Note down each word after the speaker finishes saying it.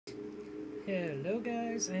Hello,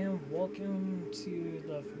 guys, and welcome to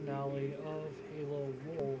the finale of Halo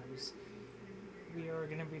Wars. We are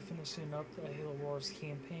going to be finishing up the Halo Wars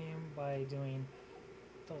campaign by doing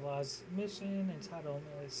the last mission entitled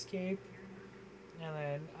Escape, and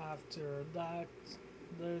then after that,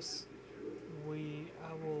 this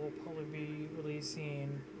I will probably be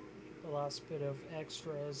releasing the last bit of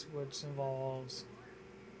extras, which involves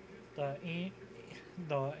the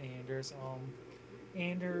the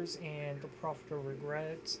Anders and the Prophet of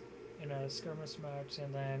Regret in a skirmish match,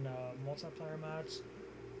 and then a multiplayer match.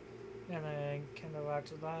 And then, kind of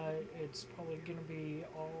after that, it's probably gonna be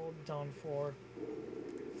all done for.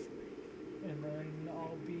 And then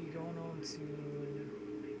I'll be going on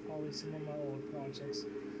to probably some of my old projects.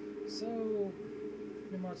 So,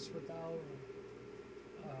 pretty much without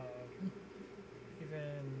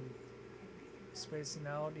even spacing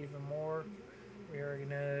out even more, we are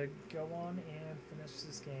gonna go on and finish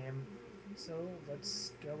this game. So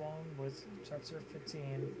let's go on with chapter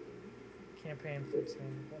 15, campaign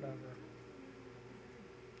 15, whatever.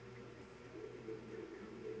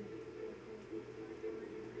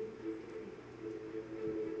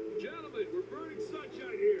 Gentlemen, we're burning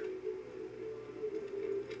sunshine here.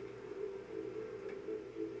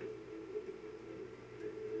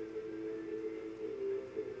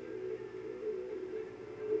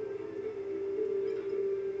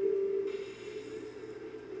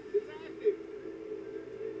 It's active.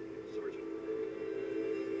 Sergeant.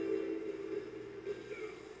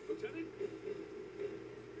 Lieutenant?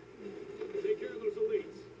 Take care of those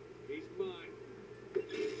elites. He's mine.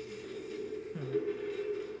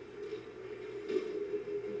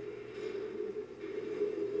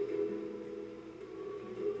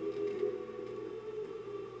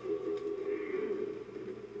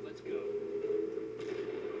 Let's go.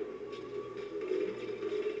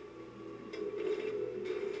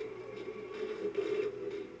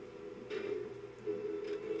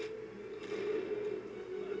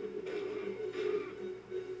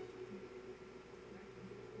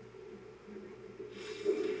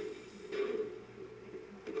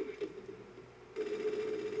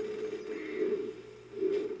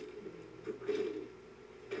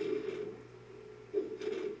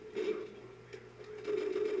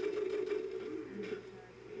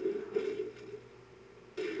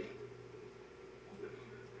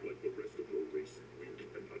 Like the rest of your race, weak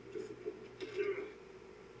and undisciplined.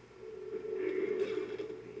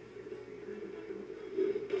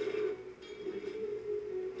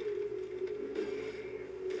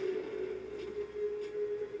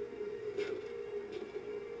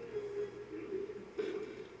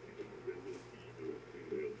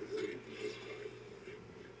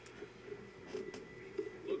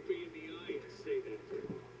 Look me in the eye and say that.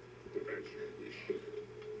 As you wish.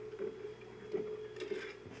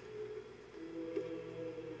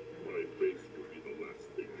 My face will be the last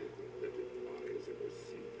thing that your eyes ever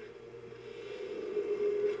see.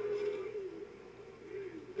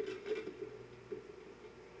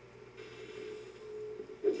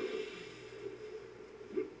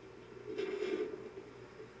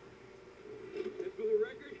 And for the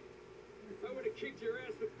record, I would have kicked your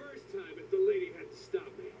ass the first time if the lady hadn't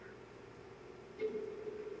stopped me.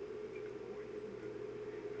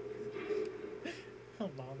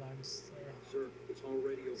 Hold on, I'm so. Sir, it's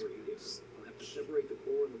already overheating. I'll have to separate the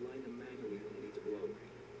core and align them manually when they need to blow.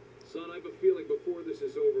 Son, I have a feeling before this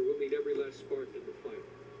is over, we'll need every last Spartan in the fight.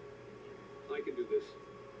 I can do this.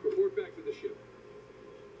 Report back to the ship.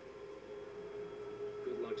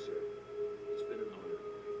 Good luck, sir. It's been an honor.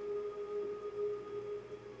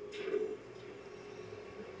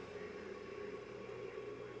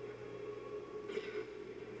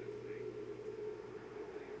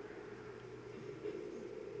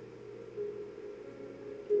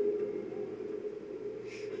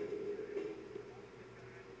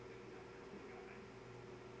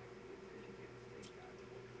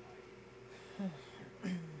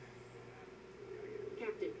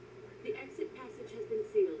 Captain, the exit passage has been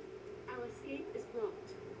sealed. Our escape is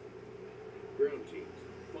blocked. Ground teams,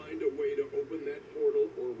 find a way to open that portal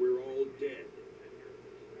or we're all dead.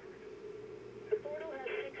 The portal has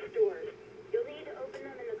 6 doors. You'll need to open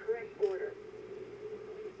them in the correct order.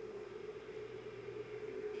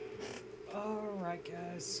 Alright,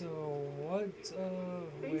 guys, so what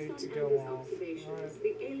way Based to on go Anders' off? observations, Alright.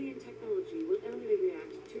 the alien technology will only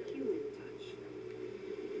react to human touch.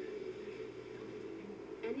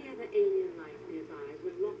 Any other alien life nearby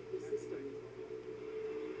will lock the system.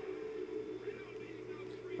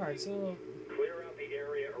 Alright, so Clear out the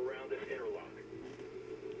area around this interlock.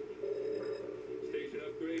 Station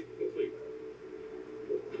upgrade complete.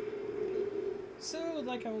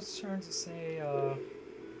 like I was was trying to say,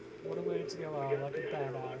 what a way to go out like a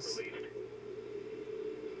badass.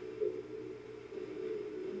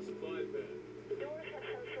 Supply pad. The doors have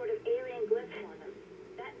some sort of alien glyphs on them.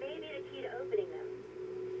 That may be the key to opening them.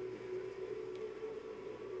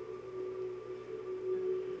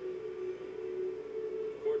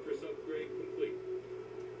 Fortress upgrade complete.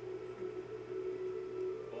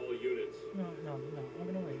 All units. No. I'm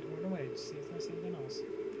gonna wait. See if there's anything else.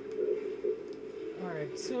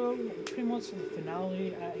 Alright, so pretty much for the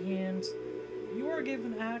finale at hand, you are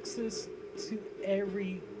given access to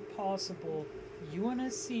every possible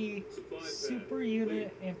UNSC super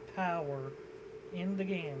unit and power in the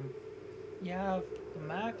game. You have the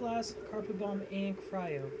Mag Blast, Carpet Bomb, and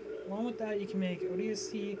Cryo. Along with that, you can make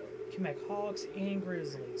ODST, you can make Hawks and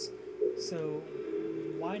Grizzlies. So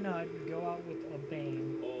why not go out with a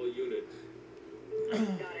bang? All units.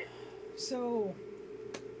 Got it. So,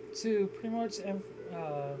 to pretty much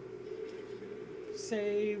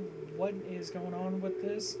say what is going on with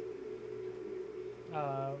this,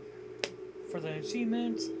 for the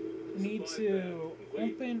achievement, you need to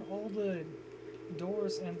open all the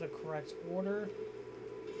doors in the correct order,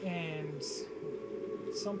 and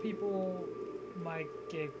some people might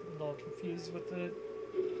get a little confused with it,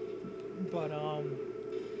 but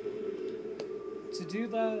to do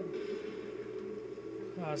that,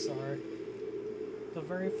 the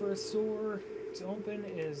very first door to open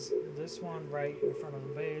is this one right in front of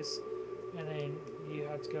the base, and then you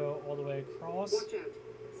have to go all the way across. Watch out.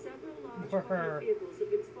 Several large armored vehicles have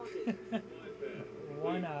been spotted.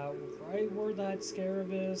 One right where that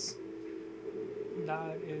scarab is,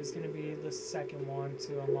 that is going to be the second one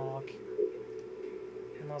to unlock,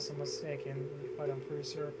 unless I'm mistaken, but I'm pretty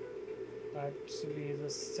sure that should be the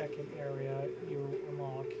second area you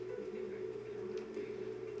unlock.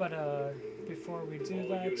 But before we do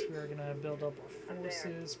that, we're going to build up our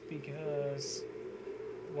forces because,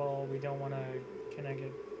 well, we don't want to kind of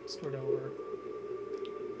get screwed over.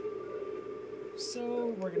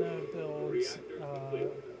 So we're going to build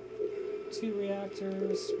 2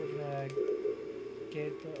 reactors. We're going to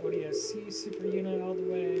get the ODSC super unit out of the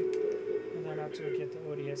way, and then after we get the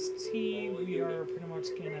ODST, we are pretty much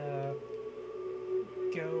going to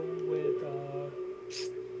go with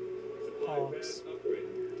Hawks.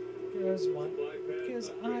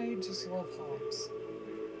 Because I just love Hawks.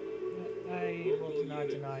 I will not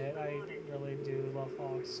deny it. I really do love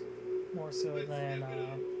Hawks more so than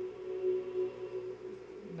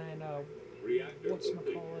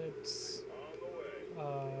whatchamacallit,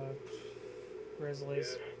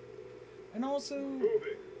 Grizzlies. And also,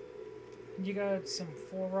 you got some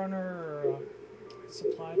Forerunner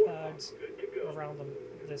supply pads around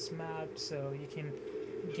this map, so you can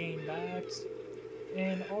gain that.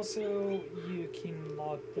 And also, you can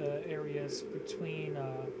lock the areas between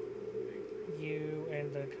you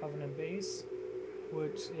and the Covenant base,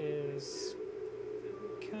 which is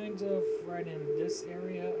kind of right in this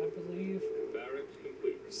area, I believe. Barracks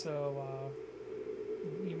complete. So,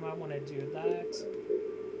 you might want to do that.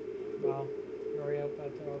 Well, hurry up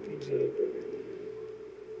at the RPG.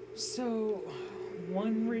 So,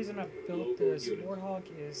 one reason I built this Warthog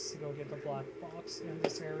is to go get the black box in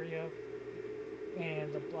this area.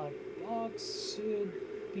 And the black box should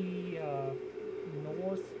be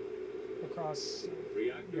north across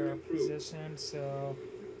your position, so...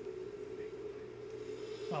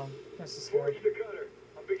 Oh, that's the story. Forge the cutter.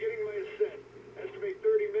 I'm beginning my ascent. Estimate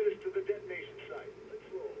 30 minutes to the detonation site. Let's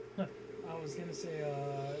roll. I was gonna say,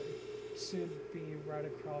 should be right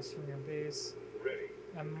across from your base. Ready.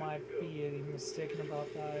 I might be mistaken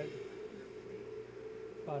about that.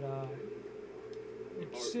 But,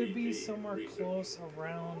 it should be somewhere close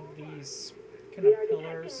around these kind of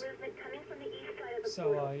pillars.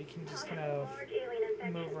 So, you can just kind of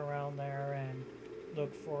move around there and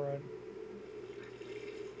look for it.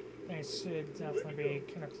 And it should definitely be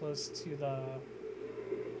kind of close to the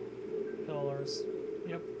pillars.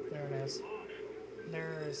 Yep, there it is.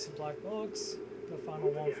 There's the black box, the final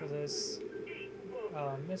one for this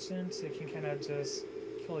mission, so you can kind of just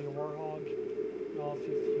kill your Warthog off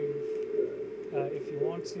if you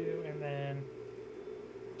want to, and then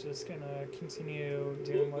just gonna continue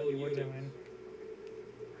doing what you were doing.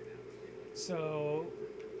 So,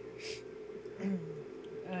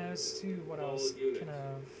 as to what else kind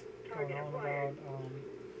of going on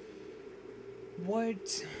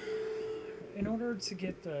about, in order to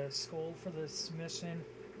get the skull for this mission,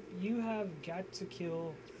 you have got to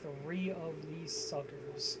kill 3 of these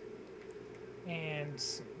suckers. And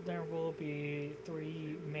there will be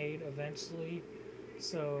 3 made eventually,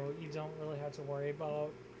 so you don't really have to worry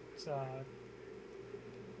about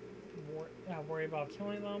worry about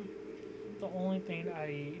killing them. The only thing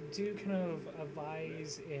I do kind of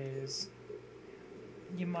advise is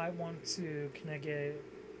you might want to kind of get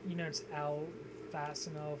units out fast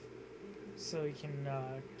enough so you can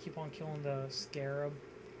keep on killing the scarab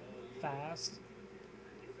fast,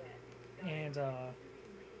 and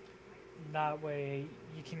that way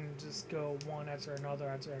you can just go one after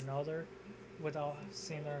another without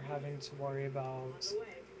sitting there having to worry about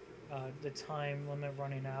the time limit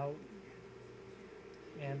running out.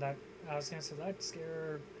 And that, I was gonna say, that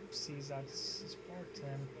scarab sees that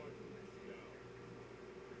Spartan.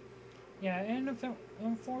 Yeah, and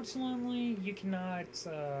unfortunately you cannot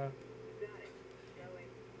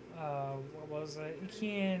what was it? You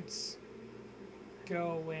can't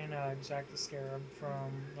go and jack the scarab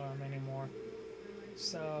from them anymore.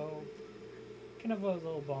 So, kind of a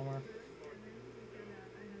little bummer.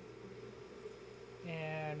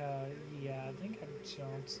 And yeah, I think I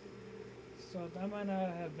jumped. So that might not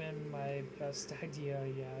have been my best idea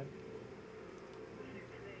yet.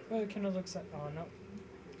 But it kind of looks like, oh no.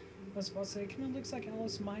 I was about to say, it kind of looks like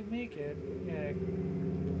Alice might make it. Yeah.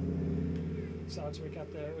 So we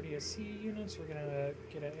got the ODSC units, we're gonna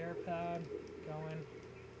get an air pad going.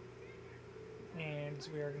 And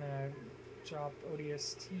we are gonna drop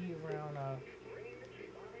ODST around,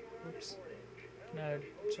 oops. Gonna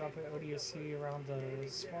drop an ODSC around the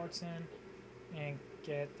Spartan and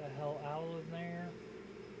get the hell out of there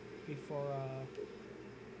before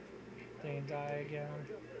they die again.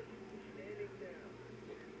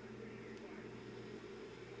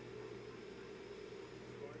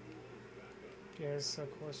 Yes, of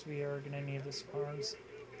course we are gonna need the Spartans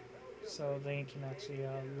so they can actually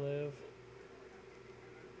live.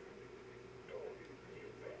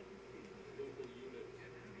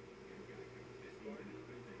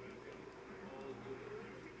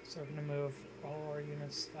 So we're gonna move all our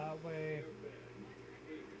units that way.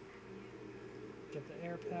 Get the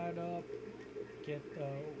air pad up. Get the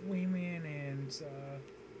wingman and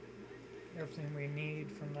everything we need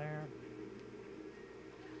from there.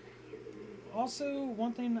 Also,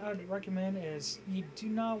 one thing I'd recommend is you do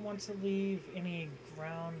not want to leave any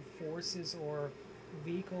ground forces or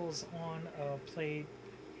vehicles on a plate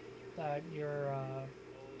that you're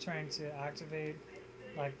trying to activate,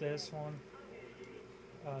 like this one,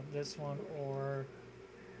 or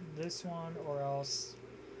this one, or else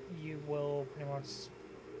you will pretty much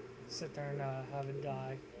sit there and have it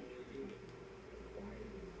die.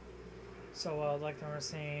 So, like I was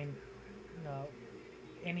saying, no.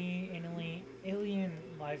 Any alien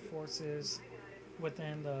life forces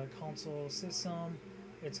within the console system,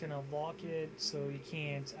 it's gonna lock it so you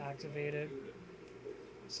can't activate it.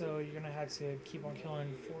 So you're gonna have to keep on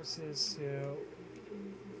killing forces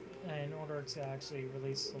in order to actually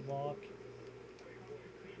release the lock.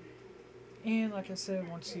 And like I said,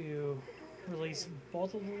 once you release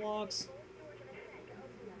both of the locks,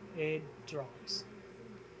 it drops.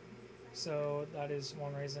 So that is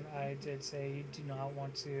one reason I did say you do not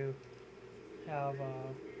want to have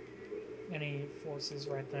any forces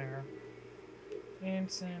right there.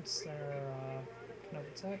 And since they're kind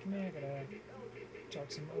of attacking me, I gotta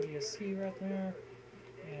drop some ODSC right there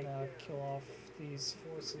and kill off these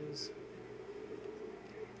forces.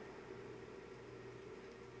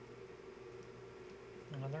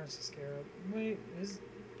 Oh, there's a scarab. Wait,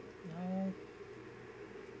 no.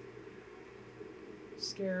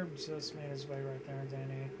 Scarab just made his way right there,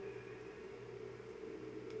 Danny.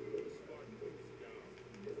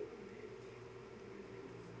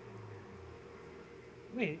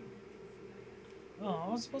 Wait. Oh, I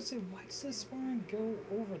was supposed to say, why does this Spartan go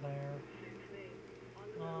over there?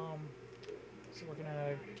 So we're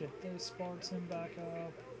gonna get this Spartan back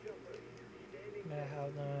up. Gonna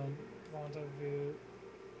have them rendezvous,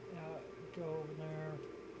 go over there.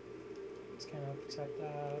 Let's kind of protect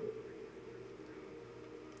that.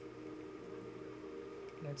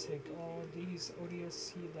 Gonna take all these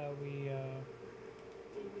ODSC that we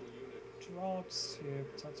dropped to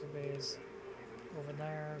protect our base over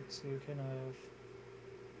there to kind of,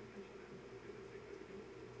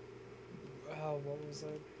 what was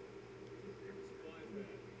it?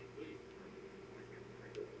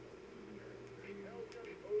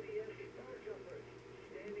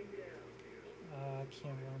 I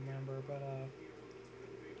can't remember, but I'm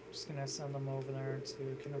just gonna send them over there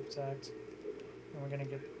to kind of protect. And we're gonna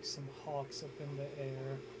get some hawks up in the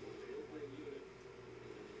air.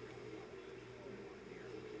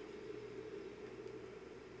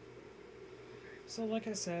 So like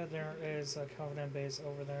I said, there is a Covenant base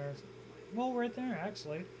over there. Well, right there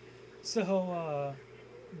actually. So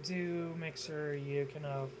do make sure you kind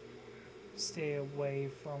of stay away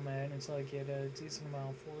from it until I get a decent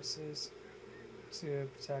amount of forces to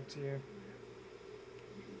protect you.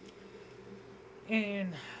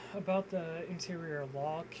 And about the interior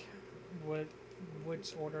lock,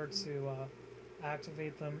 which order to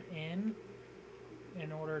activate them in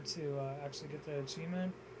order to actually get the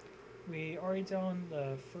achievement. We already done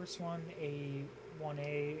the first one,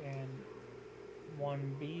 A1A and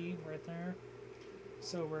 1B right there.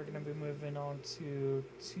 So we're going to be moving on to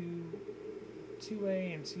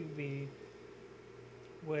 2A and 2B,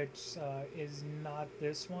 which is not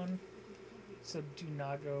this one. So do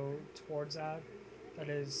not go towards that. That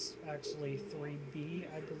is actually 3B,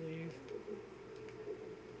 I believe.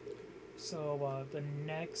 So the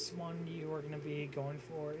next one you are going to be going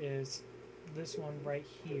for is this one right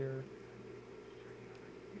here.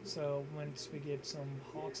 So once we get some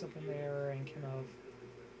hawks up in there and kind of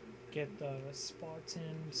get the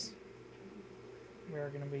Spartans, we're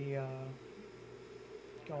going to be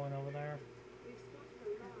going over there. We've spotted a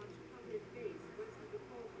large permanent base west of the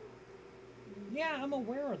pole. Yeah, I'm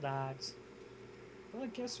aware of that.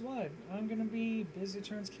 But guess what? I'm going to be busy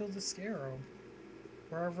trying to kill the Scarab.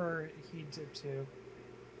 Wherever he dipped to.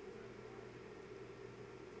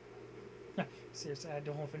 Seriously, I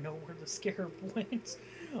don't even know where the Scarab went.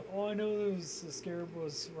 All I know is the Scarab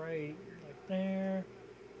was right like there,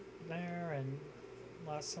 and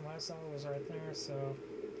last time I saw it was right there, so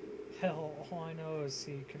hell, all I know is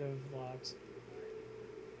he could have left.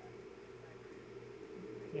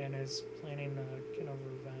 Yeah, and is planning kind of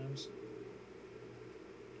revenge.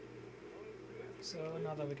 So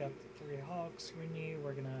now that we got the 3 hawks we need,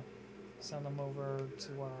 we're gonna send them over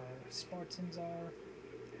to where our Spartans are.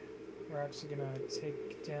 We're actually gonna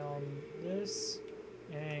take down this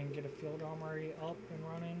and get a field armory up and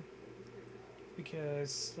running,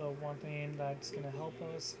 because the one thing that's gonna help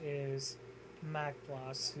us is Mach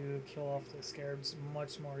Blasts, who kill off the Scarabs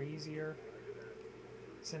much more easier,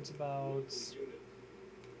 since about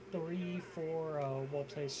 3-4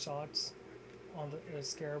 well-placed shots on the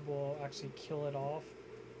Scarab will actually kill it off,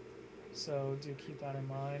 so do keep that in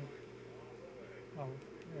mind. Oh,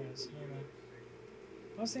 there it is.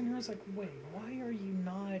 I was sitting here, I was like, wait, why are you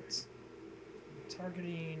not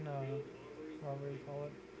targeting, whatever you call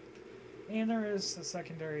it? And there is a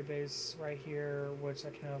secondary base right here, which I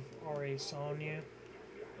kind of already shown you.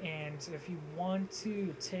 And if you want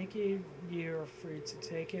to take it, you're free to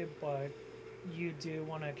take it, but you do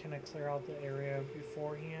want to kind of clear out the area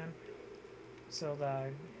beforehand, so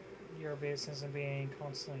that your base isn't being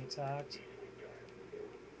constantly attacked.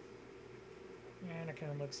 And it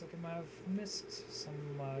kind of looks like I might have missed some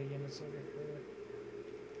units over here.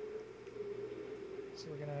 So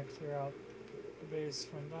we're going to clear out the base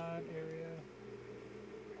from that area.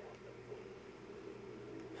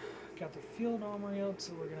 Got the field armory out,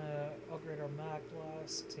 so we're going to upgrade our Mach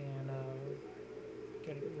Blast and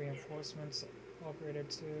get reinforcements upgraded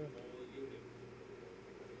too.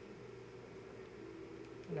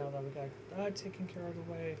 Now that we got that taken care of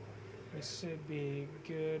the way, we should be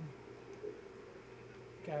good.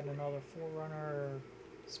 Got another Forerunner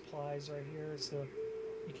supplies right here, so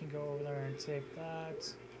you can go over there and take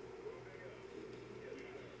that.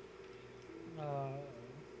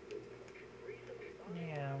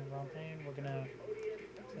 Yeah, wrong thing. We're gonna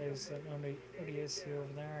place that ODSC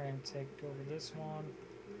over there and take over this one.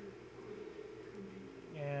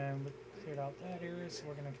 And we cleared out that area, so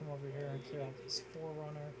we're gonna come over here and clear out this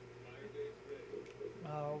Forerunner.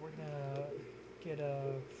 We're gonna get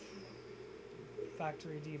a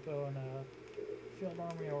factory depot and a field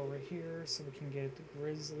armory over here, so we can get the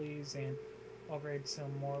Grizzlies and upgrade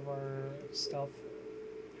some more of our stuff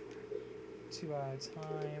 2 at a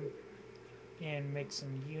time, and make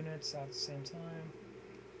some units at the same time.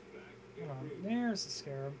 There's the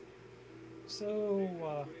Scarab.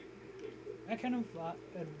 So I kind of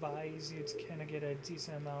advise you to kind of get a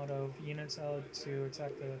decent amount of units out to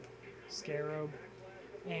attack the Scarab.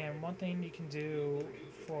 And one thing you can do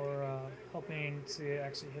for helping to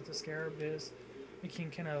actually hit the Scarab is you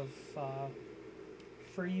can kind of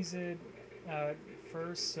freeze it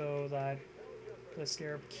first, so that the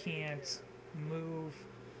Scarab can't move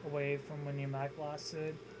away from when you Mach Blast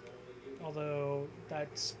it. Although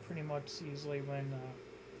that's pretty much usually when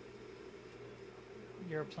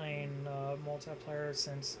you're playing multiplayer,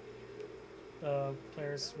 since the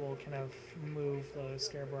players will kind of move the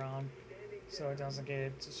Scarab around so it doesn't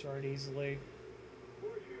get destroyed easily. I'm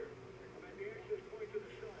at the access point to the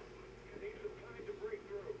sun. I need some time to break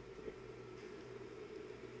through.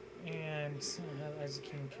 And as you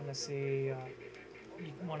can kind of see,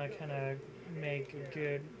 you want to kind of make a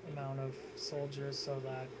good amount of soldiers so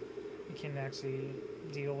that you can actually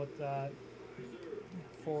deal with that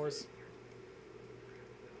force.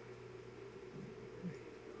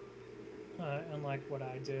 Unlike what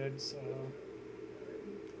I did, so.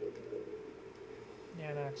 Yeah,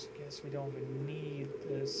 and I actually guess we don't even need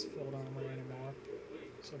this field armor anymore.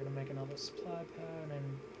 So we're gonna make another supply pad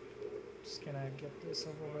and just gonna get this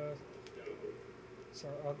over with.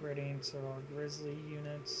 Start upgrading to our Grizzly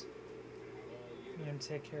units. And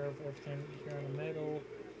take care of everything here in the middle.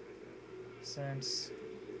 Since,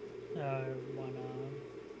 why not?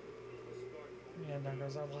 Yeah, there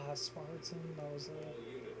goes our last Spartan. That was it.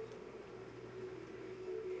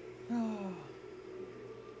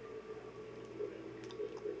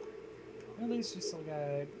 At least we still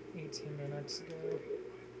got 18 minutes to go.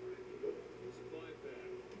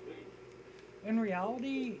 In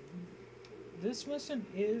reality, this mission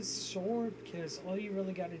is short because all you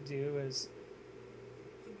really got to do is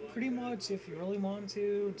pretty much, if you really want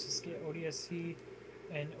to, just get ODST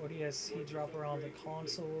and ODST drop around the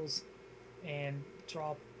consoles and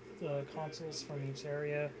drop the consoles from each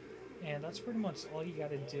area. And that's pretty much all you got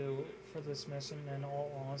to do for this mission, in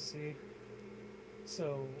all honesty.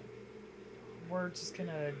 So we're just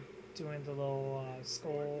gonna doing the little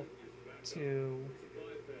skull to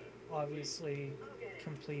obviously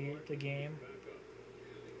complete the game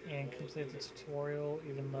and complete the tutorial,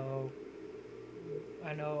 even though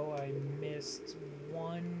I know I missed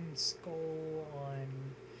one skull on,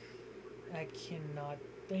 I cannot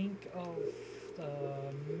think of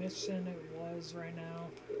the mission it was right now.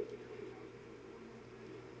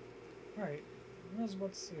 Alright, I was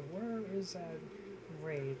about to say, where is that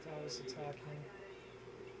wraith I was attacking?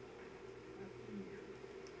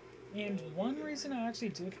 And one reason I actually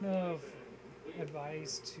do kind of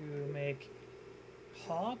advise to make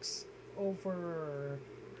Hawks over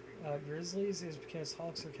Grizzlies is because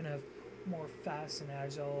Hawks are kind of more fast and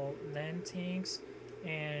agile than tanks,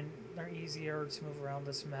 and they're easier to move around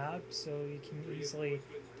this map, so you can easily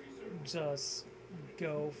just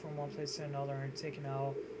go from one place to another and taking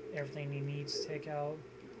out everything you need to take out.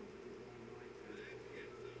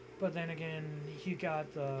 But then again, you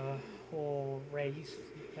got the whole wraith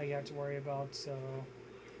that you have to worry about, so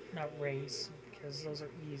not wraiths, because those are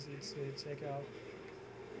easy to take out.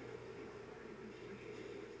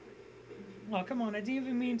 Oh, come on, I didn't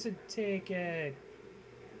even mean to take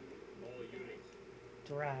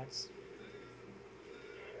Drats.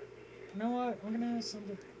 You know what? I'm gonna send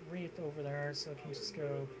the wraith over there so it can just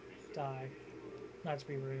go die. Not to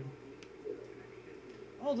be rude.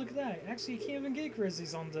 Oh, look at that. Actually, you can't even get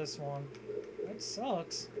Grizzlies on this one. That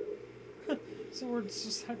sucks. So we're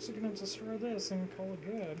just actually gonna destroy this and call it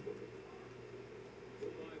good.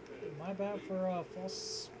 My bad for a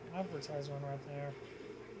false advertisement right there.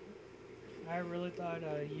 I really thought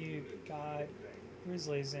you got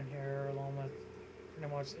Grizzlies in here along with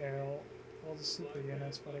pretty much all the super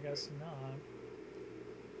units, but I guess not.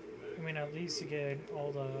 I mean, at least you get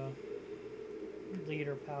all the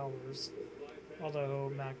leader powers. Although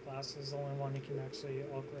Mac Blast is the only one you can actually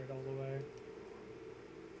upgrade all the way.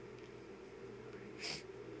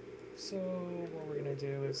 So what we're gonna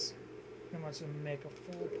do is pretty much make a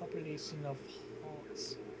full population of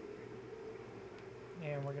Hawks.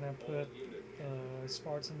 And we're gonna put the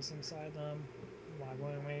Spartans inside them. Why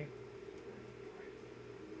wouldn't we?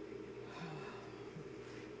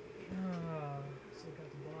 So we got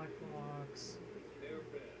the black box.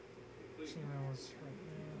 Chino's right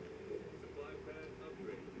there.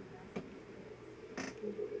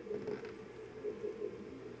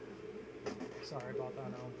 Sorry about that,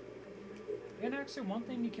 no. And actually, one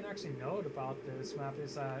thing you can actually note about this map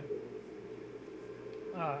is that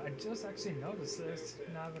I just actually noticed this,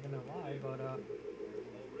 not even gonna lie, but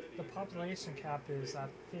the population cap is at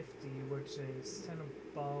 50, which is 10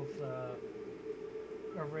 above the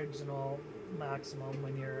original maximum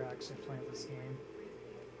when you're actually playing this game.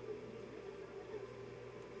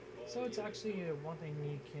 So it's actually one thing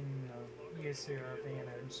you can use to your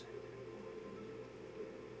advantage.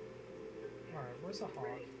 Alright, where's the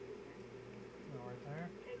Hawk? Oh, right there.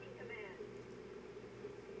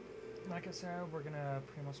 Like I said, we're gonna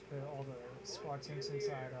pretty much put all the Spartans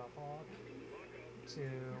inside a Hawk to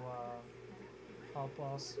help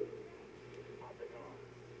us.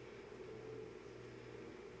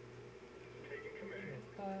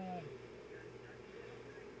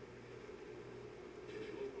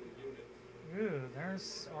 Ooh,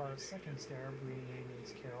 there's our second scarab we need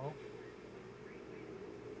to kill.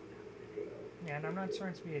 Yeah, and I'm not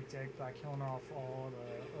trying to be a dick by killing off all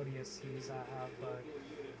the ODSTs I have, but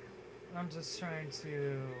I'm just trying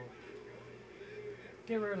to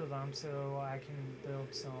get rid of them so I can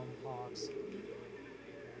build some Hawks.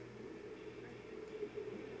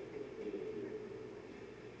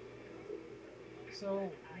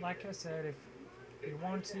 So, like I said, if you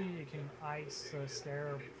want to, you can ice the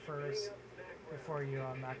stair first before you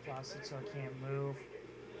backblast it so it can't move.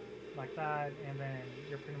 Like that, and then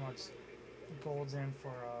you're pretty much golden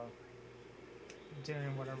for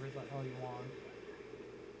doing whatever the hell you want.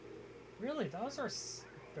 Really, that was our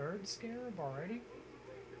third scarab already?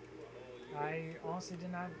 I honestly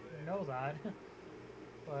did not know that.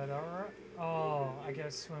 But alright. Oh, I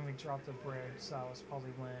guess when we dropped the bridge, that was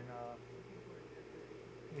probably when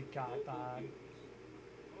we got that.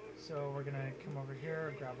 So we're gonna come over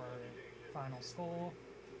here, grab our final skull,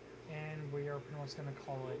 and we are pretty much gonna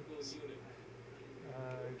call it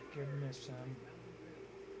a good mission.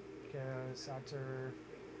 Because after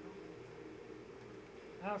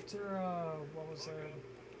what was it?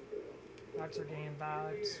 After getting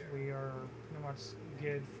that, we are pretty much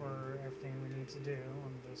good for everything we need to do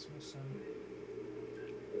on this mission.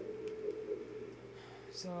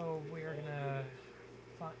 So we are gonna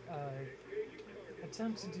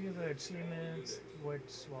attempt to do the achievement,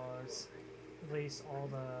 which was release all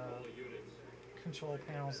the control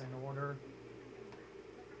panels in order.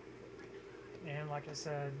 And like I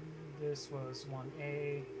said, this was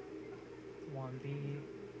 1A, 1B,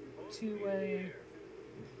 2A,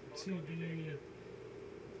 2B,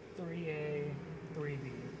 3A,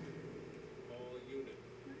 3B.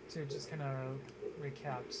 To just kind of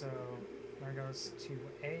recap, so there goes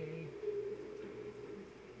 2A.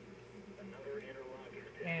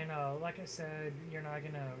 And like I said, you're not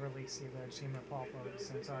going to really see the achievement pop up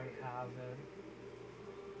since I already have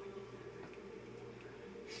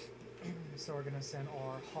it. So we're going to send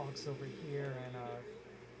our hawks over here and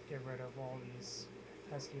get rid of all these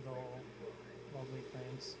pesky little lovely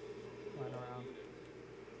things flying around.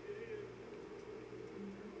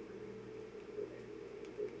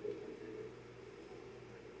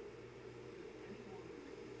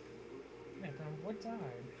 Man, then what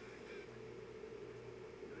died?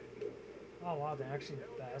 Oh wow, they actually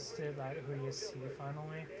bested that who you see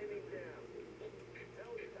finally.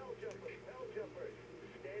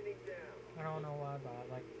 I don't know why, but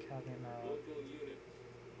I like having that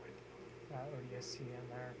ODST in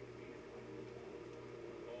there.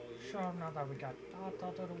 Sure, now that we got that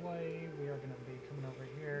out of the way, we are going to be coming over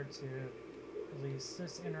here to release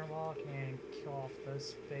this interlock and kill off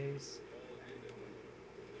this base.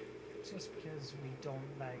 Just because we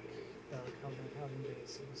don't like the having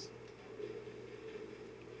bases.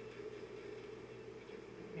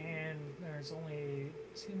 And there's only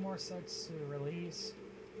 2 more sets to release.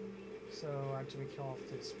 So after we kill off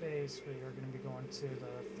this base, we are going to be going to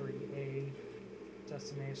the 3A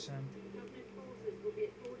destination. Government forces will be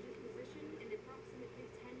at Forge's position in approximately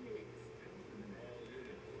 10 minutes.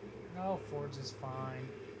 No, Forge is fine.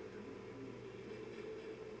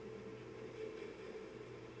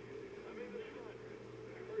 I'm in the front.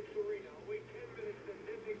 I heard Serena. I'll wait 10 minutes, then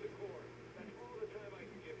detonate the core. That's all the time I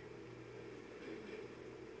can give you.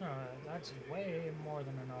 That's way more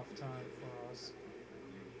than enough time for us.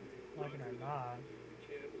 Like it or not.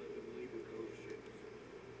 Can't let them leave the code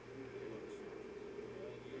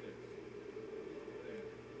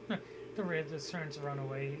ships. The Red just turns to run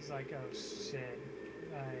away. He's like, oh shit,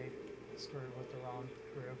 I screwed with the wrong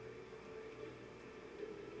group.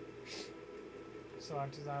 So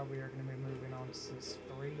after that, we are going to be moving on to this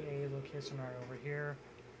 3A location right over here.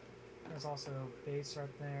 There's also a base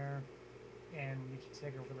right there, and you can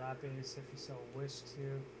take over that base if you so wish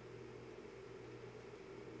to.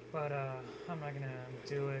 But I'm not going to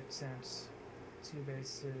do it since 2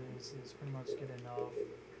 bases is pretty much good enough.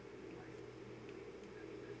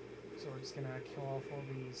 So we're just going to kill off all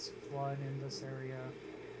these flood in this area,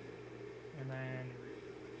 and then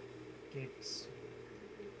get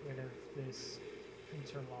rid of this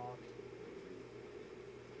interlock.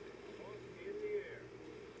 In the air.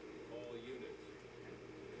 All units.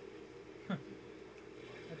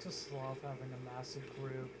 I just love having a massive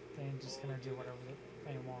group. They just gonna do whatever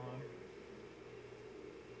they want.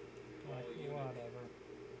 Like, whatever.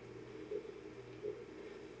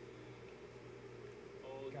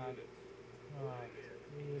 All God. units. Alright.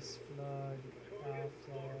 These flood, that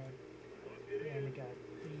flood. And we got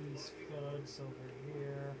these floods over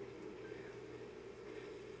here.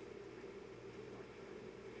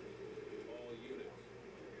 All units.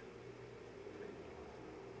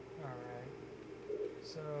 Alright.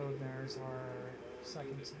 So there's our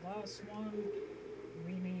second to last one.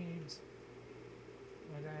 We need,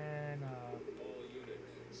 and then All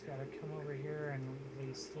units. just gotta come over here and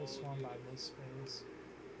release this one by this space.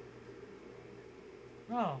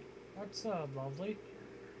 Oh, that's lovely.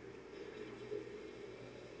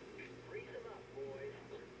 Freeze them up, boys.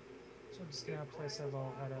 So I'm just gonna place it a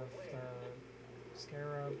little ahead of the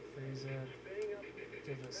Scarab, freeze it,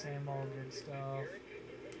 do the same old good stuff.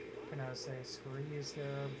 Gonna say screw you,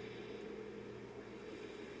 Scarab.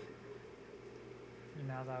 And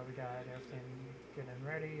now that we got everything good and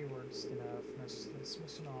ready, we're just gonna finish this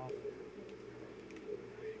mission off.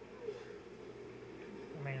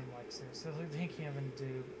 I mean, like, seriously, they can't even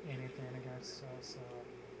do anything against us, so...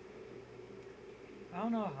 I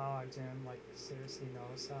don't know how I didn't, like, seriously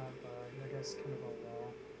notice that, but I guess kind of a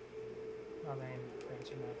well. Nothing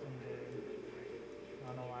crazy, nothing good. I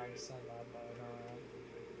don't know why I said that, but I don't know.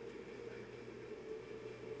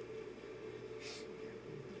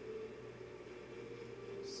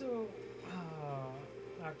 So,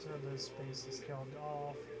 after this base is killed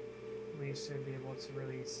off, we should be able to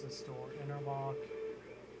release the store interlock,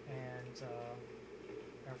 and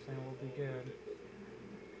everything will be good.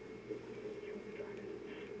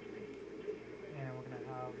 And we're gonna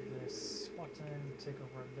have this button take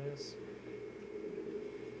over this.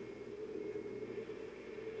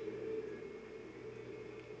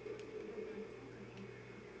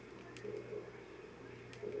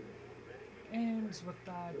 And with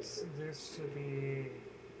that, this should be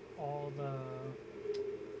all the,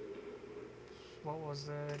 what was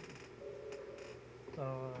it,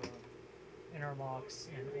 the interlocks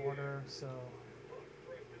in order, so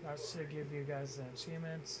that should give you guys the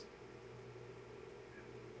achievements.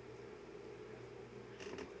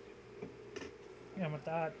 And with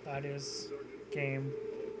that, that is game.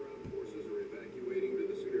 Ground forces are evacuating to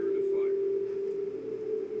the Spirit of Fire.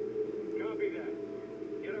 Copy that.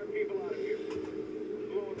 Get our people out of here.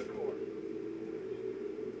 Blow in the core.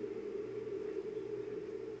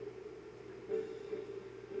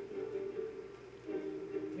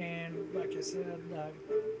 And like I said,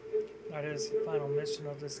 that is the final mission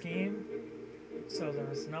of this game. So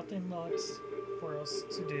there's nothing left for us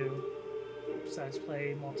to do besides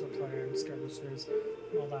play multiplayer and skirmishes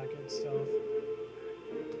and all that good stuff.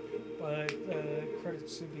 But the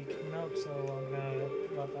credits should be coming up, so I'm gonna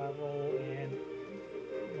let that roll and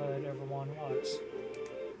let everyone watch.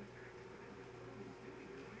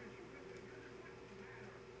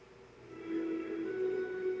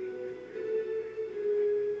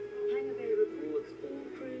 Hangar Bay reports all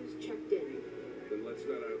crews checked in. Then let's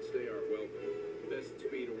not outstay our welcome. Best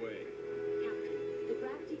speed away. Captain, the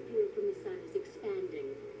gravity field from the sun is expanding.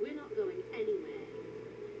 We're not going anywhere.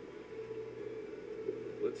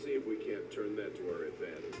 Let's see if we can't turn that to our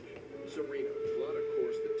advantage. Serena, plot a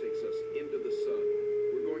course that takes us into the sun.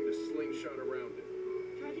 We're going to slingshot around it.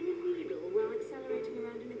 Threading a needle while accelerating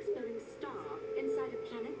around an exploding star inside a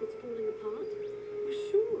planet that's falling apart? Well,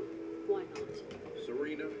 sure. Why not?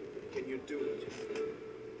 Serena, can you do it?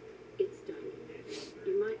 It's done.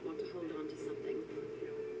 You might want to hold on to something.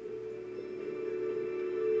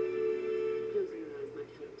 Closing your eyes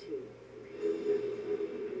might help too.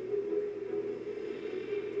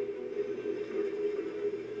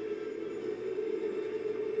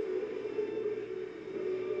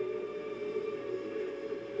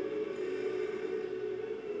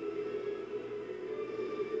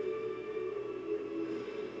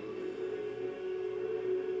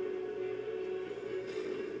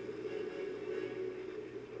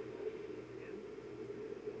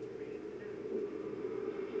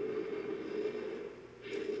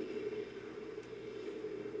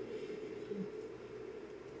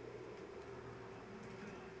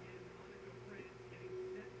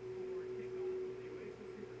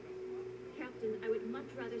 Captain, I would much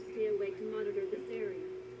rather stay awake to monitor this area.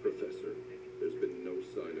 Professor, there's been no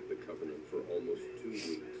sign of the Covenant for almost 2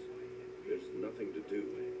 weeks. There's nothing to do.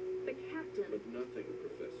 But Captain... But nothing,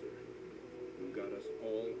 Professor. You got us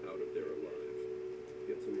all out of there alive.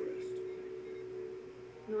 Get some rest.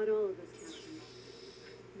 Not all of us, Captain.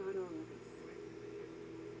 Not all of us.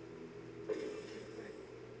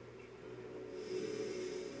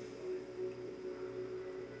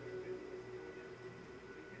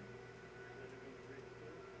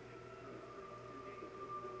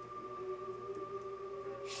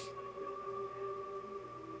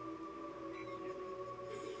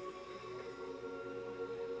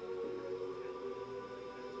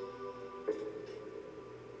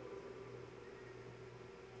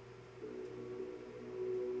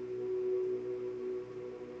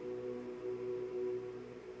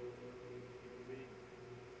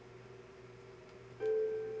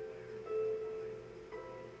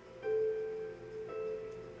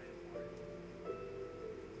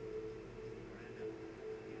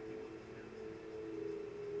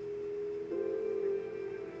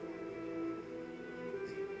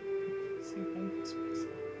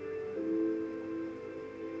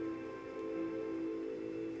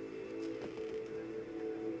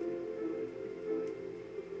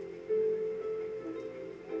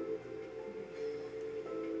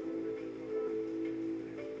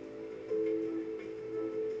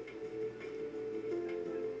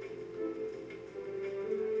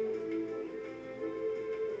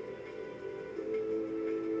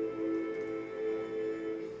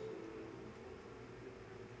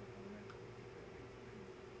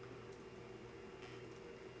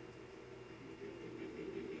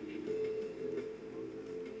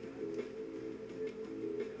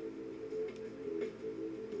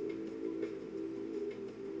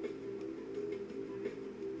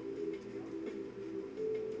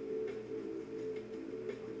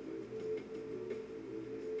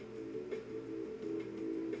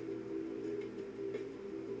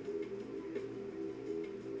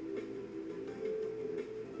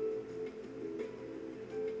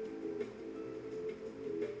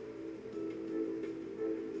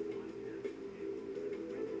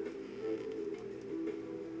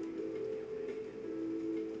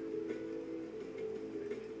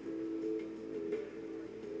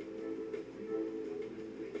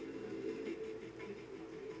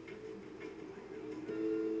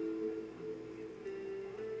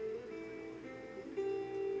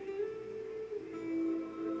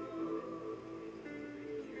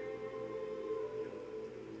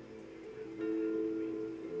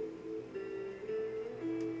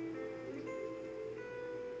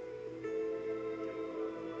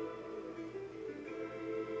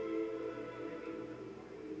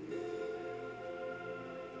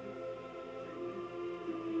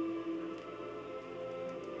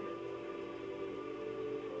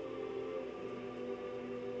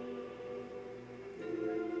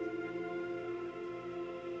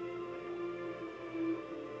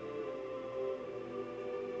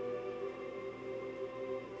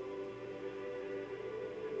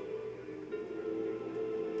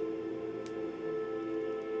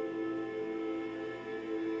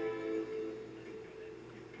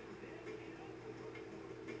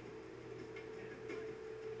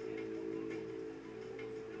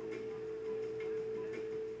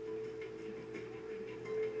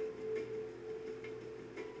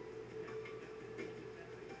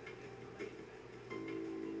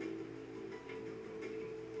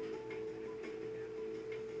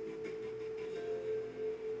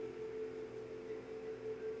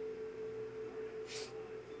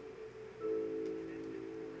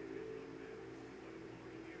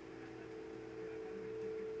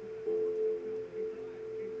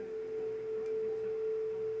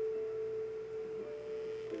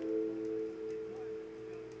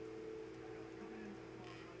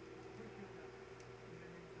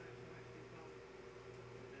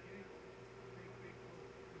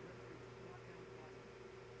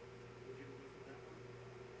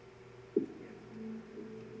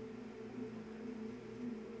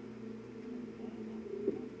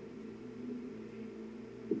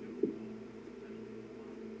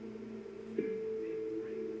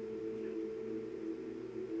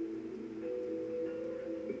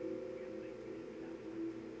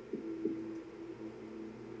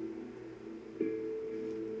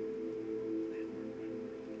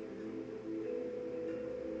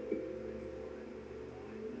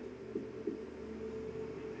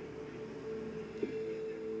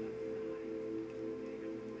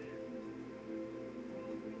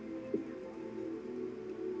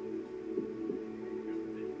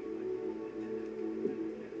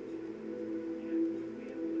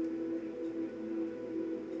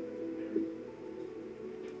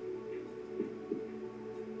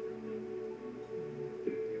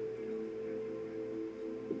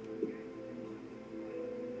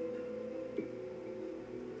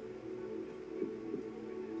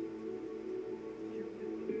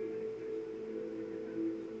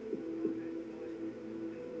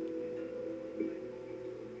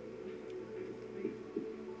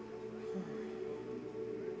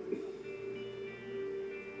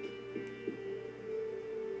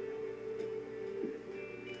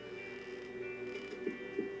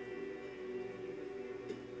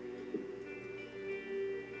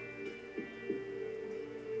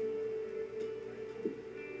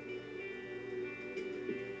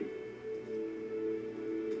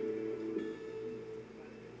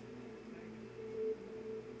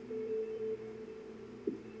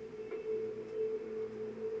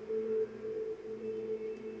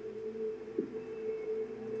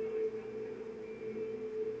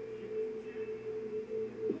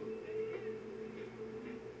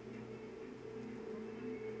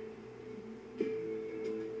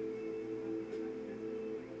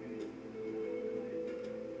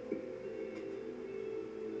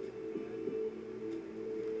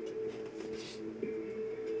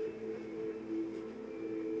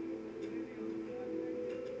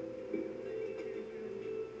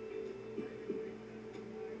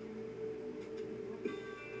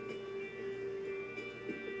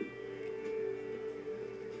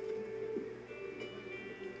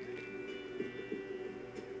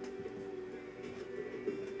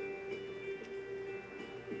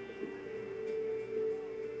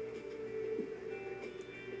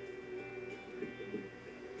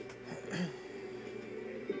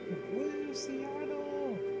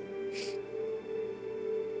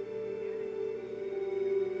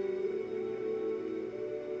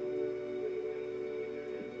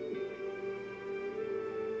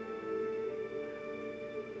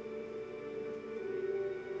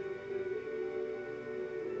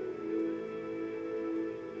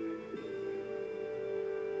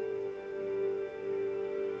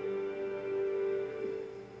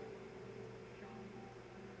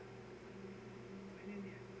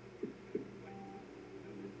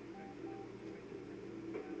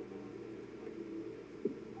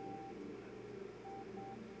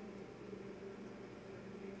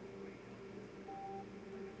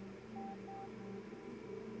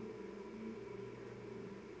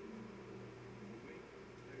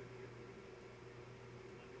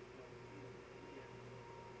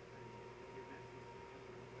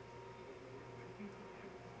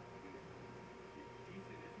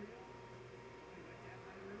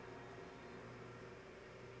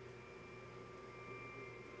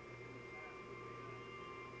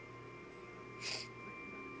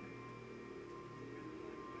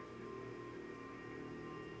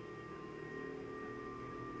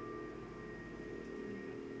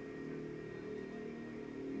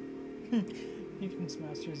 You can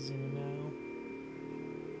smash your zoo now.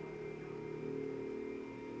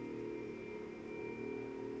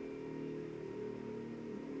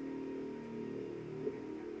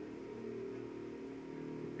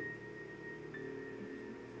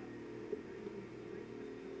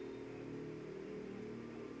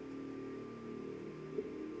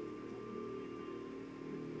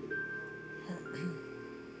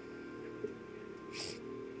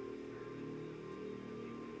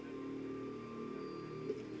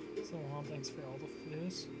 So long, thanks for all the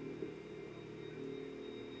foos.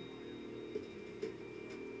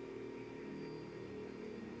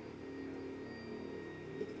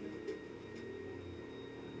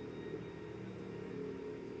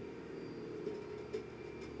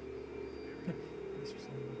 Thanks for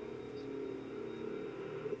sending me.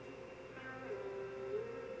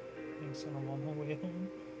 Thanks, I'm on my way home.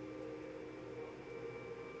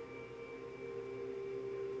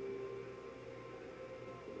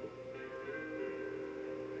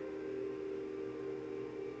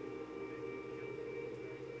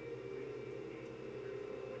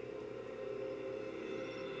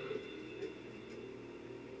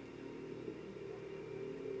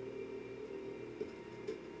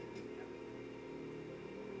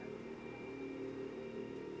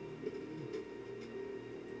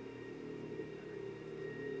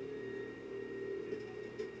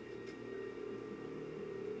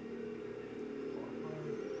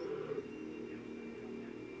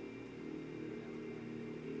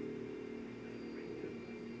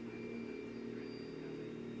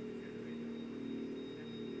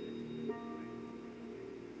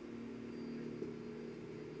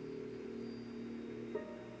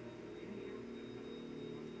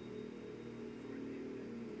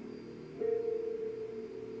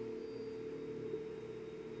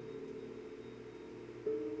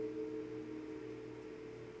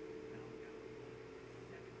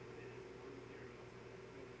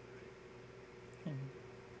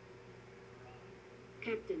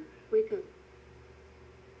 Captain, wake up.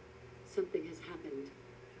 Something has happened.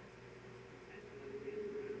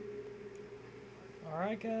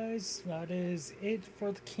 Alright guys, that is it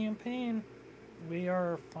for the campaign. We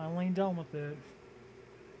are finally done with it.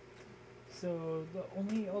 So the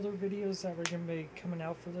only other videos that are going to be coming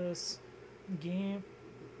out for this game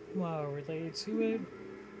related to it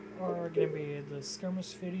are going to be the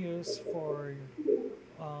skirmish videos for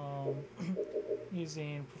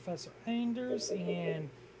using Professor Anders and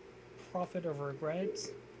Prophet of Regret,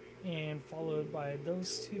 and followed by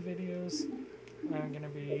those two videos I'm going to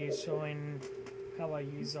be showing how I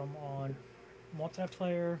use them on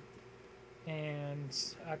multiplayer, and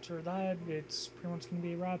after that it's pretty much going to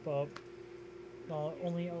be a wrap up. The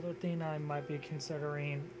only other thing I might be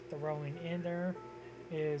considering throwing in there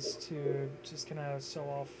is to just kind of show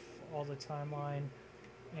off all the timeline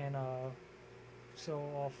and show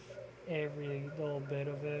off every little bit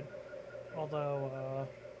of it. Although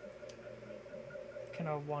kind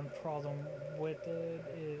of one problem with it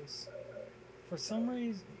is, for some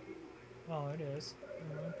reason, oh, it is.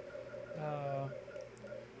 I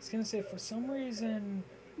was gonna say, for some reason,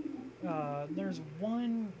 there's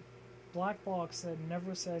one black box that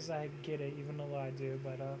never says I get it, even though I do,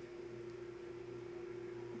 but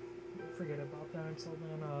forget about that until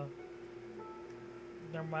then.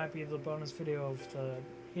 There might be the bonus video of the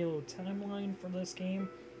Halo timeline for this game,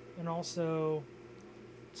 and also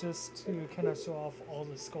just to kind of show off all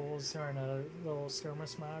the skulls during a little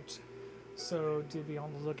skirmish match. So do be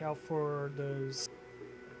on the lookout for those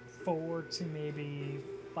 4 to maybe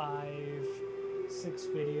 5, 6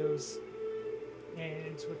 videos.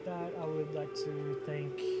 And with that, I would like to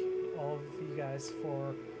thank all of you guys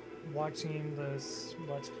for watching this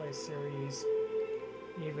Let's Play series.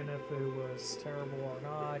 Even if it was terrible or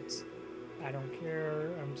not, I don't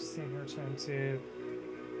care. I'm just sitting here trying to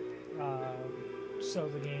show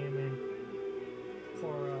the game and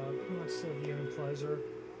for pretty much the viewing pleasure.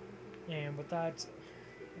 And with that,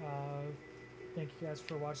 thank you guys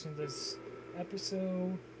for watching this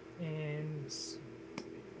episode and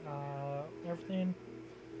everything.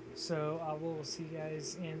 So I will see you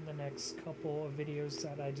guys in the next couple of videos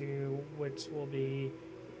that I do, which will be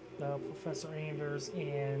the Professor Anders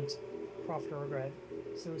and Prophet of Regret.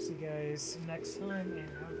 So see you guys next time, and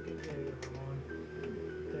have a good day,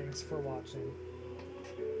 everyone. Thanks for watching.